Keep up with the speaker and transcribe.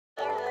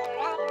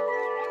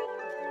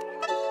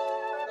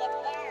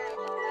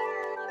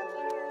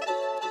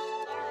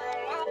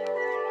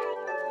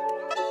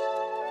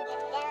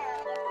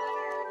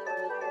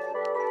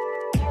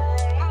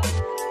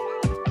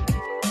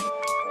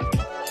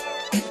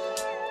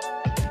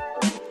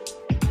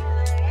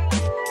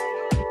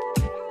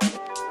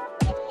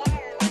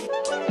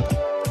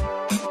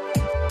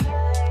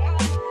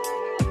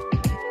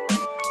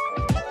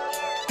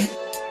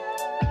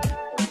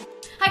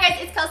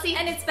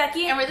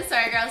Becky. And we're the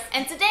Sorry Girls.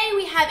 And today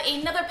we have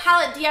another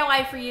palette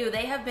DIY for you.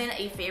 They have been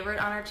a favorite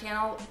on our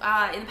channel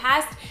in the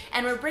past,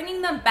 and we're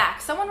bringing them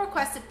back. Someone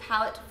requested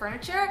palette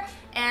furniture,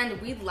 and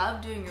we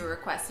love doing your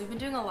requests. We've been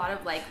doing a lot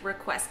of like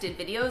requested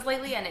videos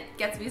lately, and it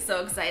gets me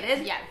so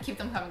excited. Yeah, keep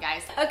them coming,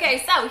 guys.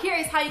 Okay, so here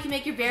is how you can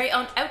make your very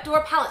own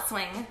outdoor palette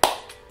swing.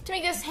 To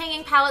make this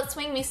hanging palette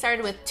swing, we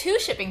started with 2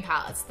 shipping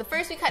pallets. The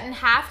first we cut in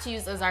half to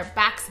use as our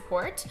back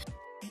support.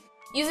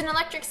 Use an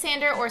electric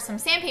sander or some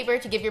sandpaper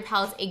to give your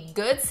pallets a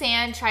good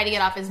sand. Try to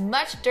get off as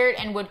much dirt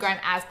and wood grime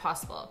as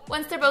possible.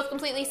 Once they're both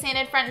completely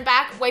sanded front and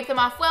back, wipe them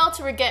off well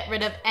to get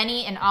rid of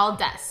any and all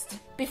dust.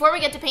 Before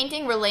we get to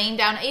painting, we're laying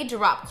down a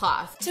drop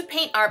cloth. To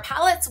paint our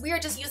palettes, we are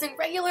just using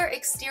regular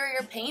exterior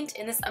paint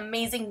in this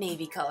amazing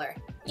navy color.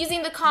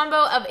 Using the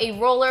combo of a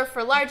roller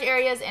for large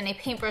areas and a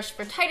paintbrush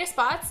for tighter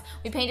spots,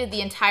 we painted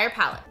the entire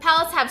palette.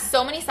 Palettes have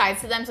so many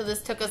sides to them, so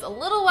this took us a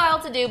little while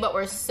to do, but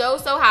we're so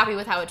happy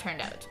with how it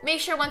turned out.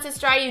 Make sure once it's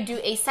dry, you do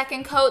a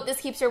second coat.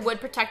 This keeps your wood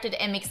protected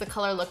and makes the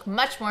color look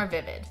much more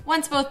vivid.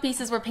 Once both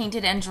pieces were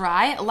painted and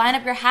dry, line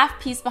up your half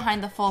piece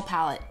behind the full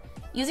palette.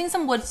 Using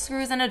some wood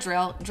screws and a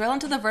drill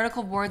into the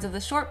vertical boards of the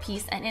short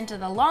piece and into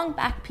the long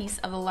back piece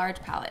of the large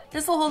palette.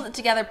 This will hold it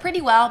together pretty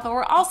well, but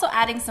we're also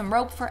adding some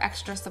rope for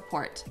extra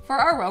support. For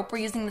our rope, we're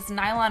using this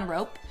nylon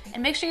rope,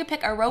 and make sure you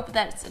pick a rope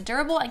that's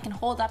durable and can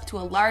hold up to a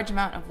large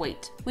amount of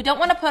weight. We don't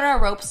want to put our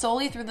rope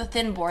solely through the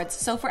thin boards,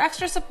 so for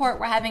extra support,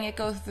 we're having it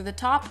go through the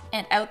top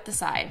and out the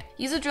side.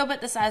 Use a drill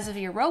bit the size of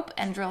your rope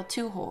and drill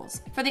 2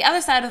 holes. For the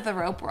other side of the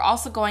rope, we're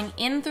also going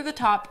in through the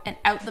top and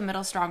out the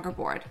middle stronger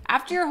board.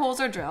 After your holes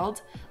are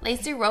drilled,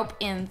 lace your rope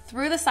in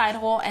through the side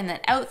hole and then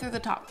out through the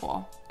top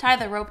hole. Tie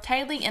the rope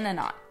tightly in a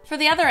knot. For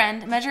the other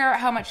end, measure out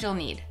how much you'll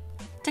need.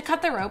 To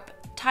cut the rope,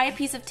 tie a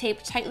piece of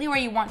tape tightly where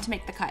you want to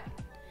make the cut.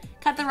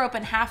 Cut the rope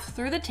in half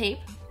through the tape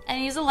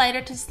and use a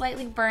lighter to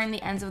slightly burn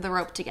the ends of the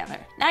rope together.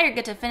 Now you're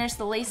good to finish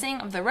the lacing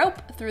of the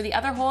rope through the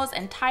other holes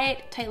and tie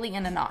it tightly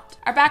in a knot.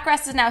 Our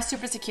backrest is now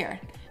super secure.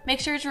 Make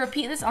sure to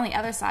repeat this on the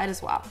other side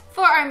as well.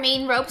 For our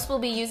main ropes we'll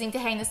be using to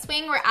hang the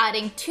swing, we're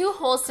adding 2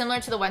 holes similar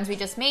to the ones we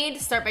just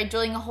made. Start by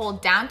drilling a hole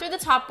down through the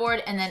top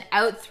board and then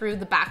out through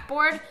the back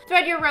board.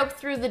 Thread your rope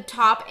through the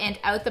top and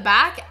out the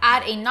back,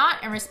 add a knot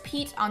and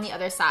repeat on the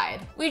other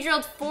side. We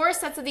drilled 4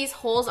 sets of these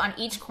holes on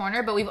each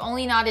corner, but we've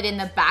only knotted in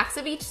the backs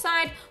of each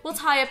side. We'll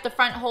tie up the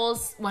front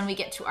holes when we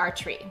get to our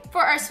tree.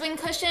 For our swing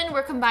cushion,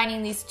 we're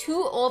combining these 2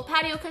 old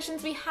patio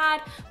cushions we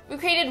had. We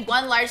created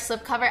 1 large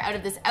slip cover out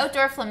of this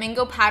outdoor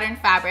flamingo pattern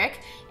fabric,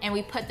 and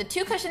we put the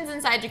 2 cushions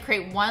inside to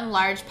create 1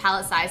 large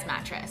pallet size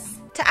mattress.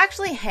 To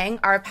actually hang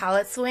our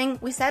pallet swing,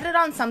 we set it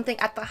on something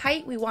at the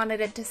height we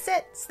wanted it to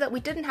sit so that we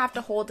didn't have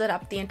to hold it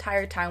up the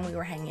entire time we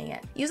were hanging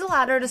it. Use a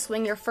ladder to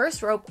swing your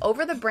first rope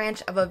over the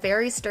branch of a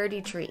very sturdy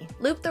tree.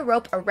 Loop the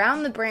rope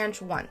around the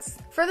branch once.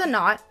 For the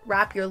knot,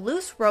 wrap your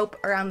loose rope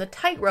around the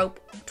tight rope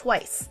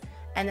twice,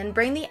 and then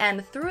bring the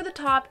end through the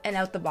top and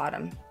out the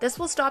bottom. This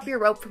will stop your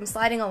rope from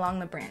sliding along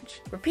the branch.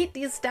 Repeat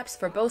these steps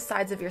for both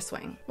sides of your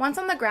swing. Once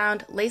on the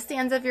ground, lace the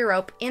ends of your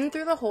rope in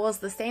through the holes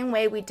the same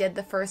way we did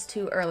the first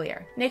 2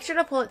 earlier. Make sure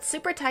to pull it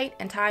super tight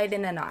and tie it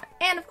in a knot.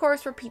 And of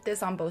course, repeat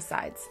this on both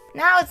sides.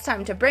 Now it's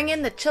time to bring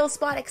in the chill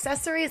spot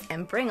accessories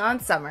and bring on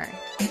summer.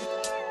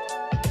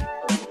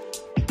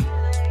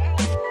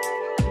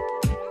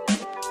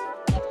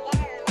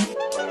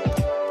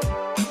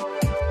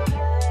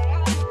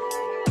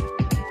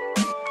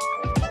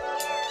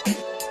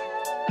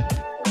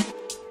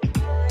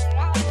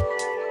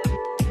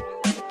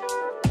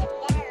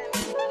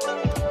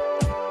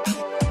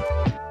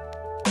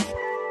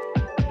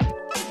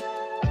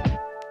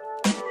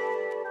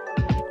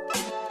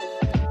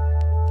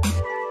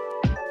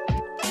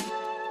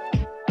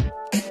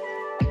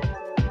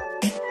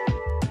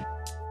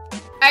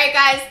 Alright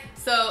guys,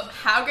 so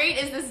how great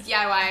is this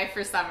DIY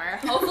for summer?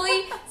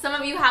 Hopefully some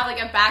of you have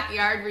like a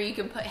backyard where you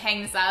can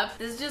hang this up.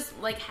 This just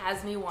like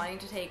has me wanting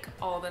to take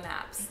all the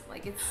naps.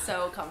 Like it's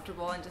so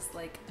comfortable and just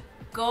like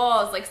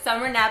goals, like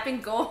summer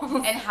napping goals.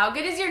 And how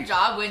good is your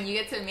job when you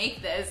get to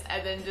make this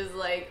and then just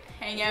like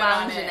hang out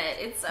Lounge on in it.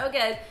 It's so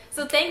good.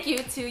 So thank you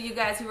to you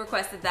guys who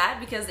requested that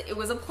because it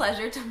was a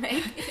pleasure to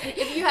make.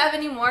 If you have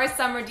any more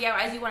summer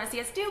DIYs you want to see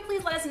us do,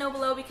 please let us know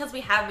below because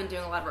we have been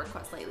doing a lot of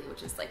requests lately,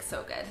 which is like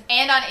so good.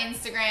 And on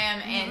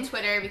Instagram and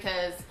Twitter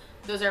because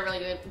those are a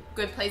really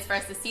good place for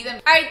us to see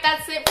them. Alright,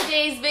 that's it for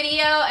today's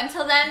video.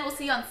 Until then, we'll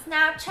see you on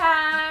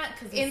Snapchat,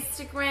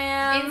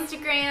 Instagram,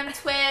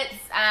 Twits,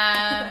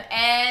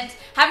 and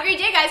have a great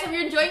day, guys. Hope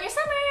you're enjoying your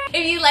summer.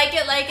 If you like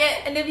it, like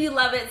it. And if you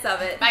love it,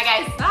 sub it. Bye,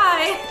 guys.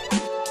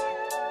 Bye.